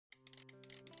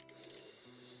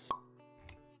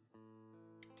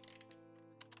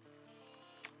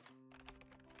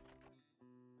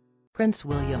Prince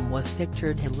William was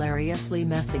pictured hilariously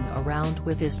messing around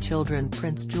with his children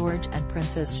Prince George and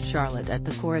Princess Charlotte at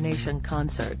the coronation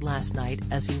concert last night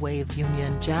as he waved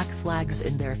Union Jack flags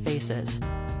in their faces.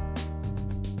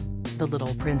 The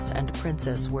little prince and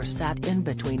princess were sat in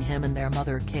between him and their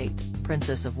mother Kate,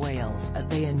 Princess of Wales, as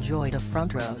they enjoyed a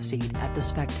front row seat at the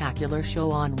spectacular show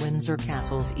on Windsor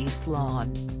Castle's East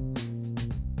Lawn.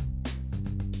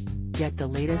 Get the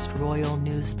latest royal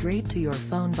news straight to your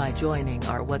phone by joining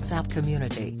our WhatsApp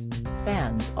community.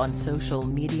 Fans on social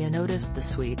media noticed the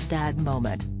sweet dad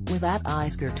moment, with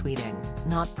 @Eisger tweeting,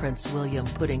 "Not Prince William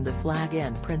putting the flag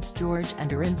in Prince George and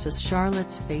Princess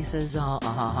Charlotte's faces, ah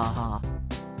ah ha ha ha.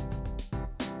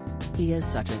 He is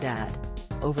such a dad."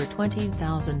 Over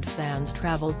 20,000 fans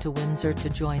traveled to Windsor to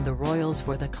join the royals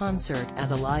for the concert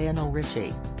as Lionel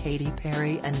Richie, Katy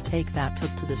Perry and Take That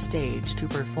took to the stage to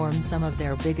perform some of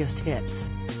their biggest hits.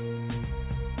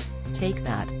 Take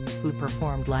That, who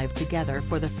performed live together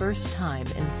for the first time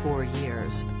in 4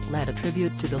 years, led a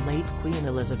tribute to the late Queen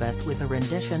Elizabeth with a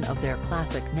rendition of their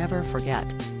classic Never Forget.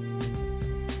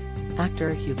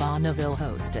 Actor Hugh Bonneville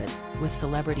hosted, with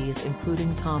celebrities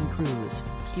including Tom Cruise,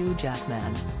 Hugh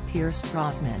Jackman, Pierce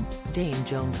Brosnan, Dame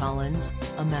Joan Collins,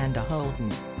 Amanda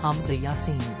Holden, Hamza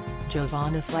Yassin,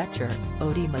 Giovanna Fletcher,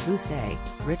 Odi Mabuse,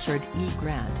 Richard E.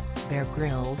 Grant, Bear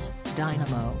Grylls,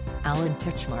 Dynamo, Alan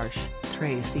Titchmarsh,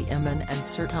 Tracy Emin and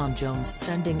Sir Tom Jones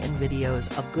sending in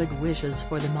videos of good wishes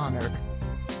for the monarch.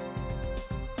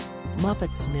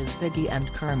 Muppets Ms. Piggy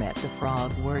and Kermit the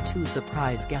Frog were 2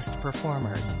 surprise guest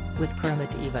performers, with Kermit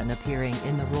even appearing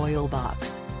in the royal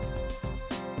box.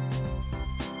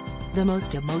 The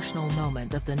most emotional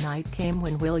moment of the night came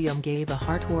when William gave a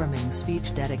heartwarming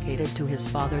speech dedicated to his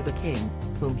father the King,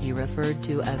 whom he referred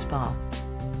to as Pa.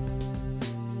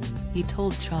 He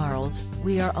told Charles,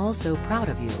 "We are all so proud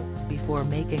of you," before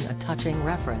making a touching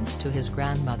reference to his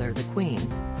grandmother the Queen,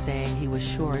 saying he was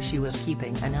sure she was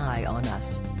keeping an eye on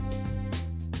us.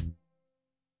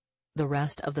 The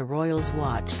rest of the royals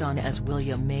watched on as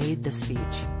William made the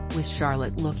speech, with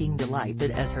Charlotte looking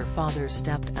delighted as her father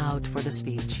stepped out for the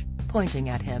speech, pointing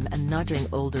at him and nudging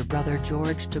older brother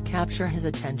George to capture his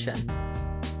attention.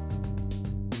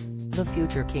 The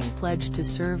future king pledged to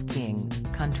serve king,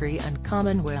 country and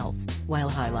Commonwealth,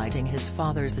 while highlighting his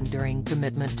father's enduring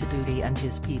commitment to duty and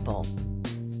his people.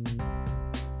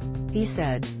 He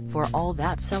said, "For all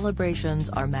that celebrations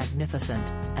are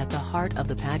magnificent, at the heart of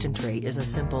the pageantry is a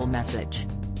simple message.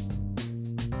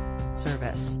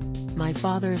 Service. My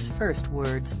father's first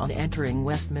words on entering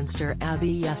Westminster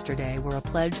Abbey yesterday were a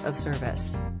pledge of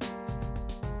service.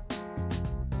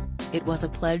 It was a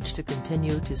pledge to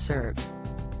continue to serve.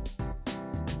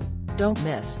 Don't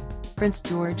miss. Prince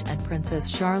George and Princess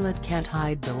Charlotte can't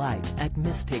hide delight at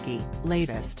Miss Piggy."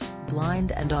 Latest,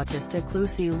 blind and autistic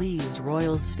Lucy leaves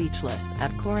royals speechless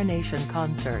at coronation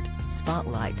concert.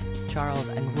 Spotlight, Charles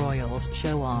and royals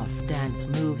show off dance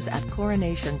moves at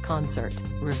coronation concert.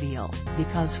 Reveal,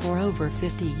 because for over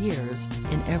 50 years,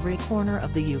 in every corner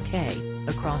of the UK,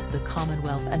 across the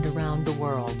Commonwealth and around the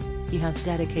world, he has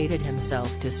dedicated himself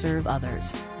to serve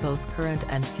others, both current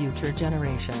and future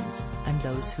generations, and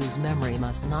those whose memory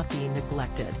must not be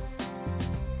neglected.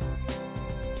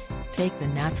 Take the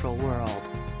natural world.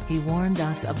 He warned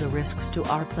us of the risks to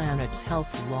our planet's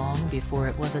health long before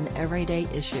it was an everyday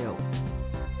issue.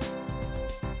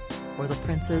 For the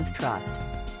Prince's Trust,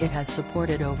 it has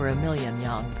supported over 1 million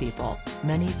young people,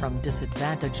 many from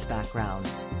disadvantaged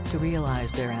backgrounds, to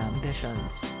realize their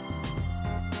ambitions.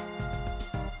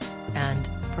 And,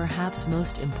 perhaps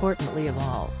most importantly of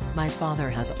all, my father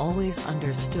has always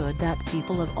understood that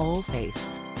people of all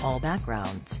faiths, all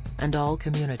backgrounds, and all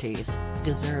communities,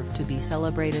 deserve to be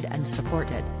celebrated and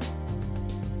supported.